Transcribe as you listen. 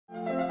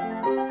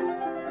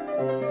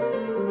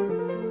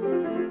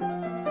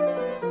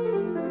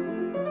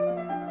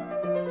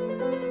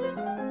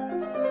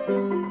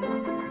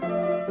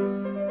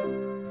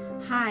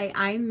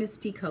Hi, I'm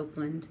Misty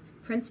Copeland,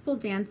 principal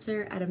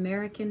dancer at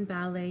American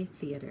Ballet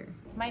Theatre.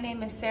 My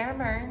name is Sara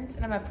Mearns,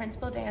 and I'm a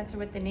principal dancer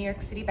with the New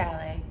York City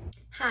Ballet.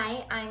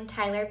 Hi, I'm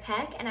Tiler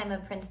Peck, and I'm a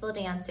principal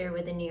dancer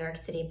with the New York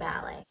City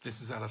Ballet.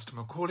 This is Alastair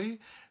Macaulay,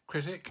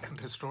 critic and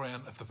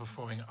historian of the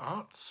performing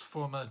arts,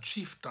 former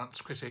chief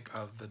dance critic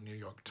of the New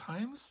York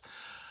Times.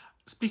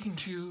 Speaking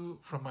to you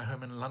from my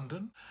home in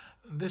London,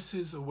 this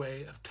is a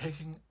way of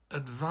taking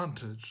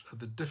advantage of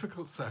the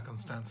difficult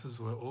circumstances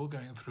we're all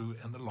going through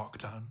in the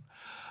lockdown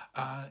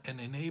and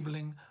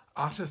enabling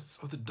artists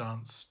of the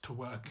dance to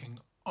working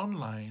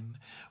online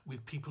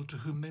with people to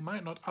whom they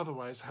might not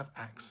otherwise have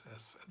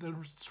access.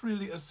 There's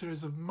really a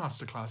series of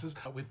masterclasses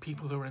with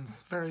people who are in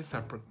very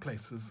separate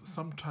places,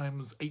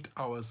 sometimes 8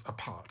 hours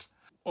apart.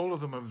 All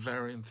of them are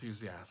very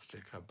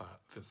enthusiastic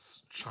about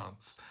this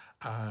chance.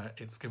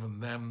 It's given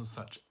them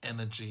such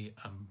energy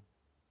and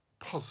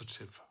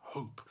positive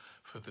hope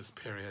for this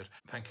period.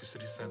 Thank you,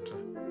 City Centre.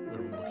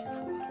 We're all looking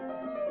forward.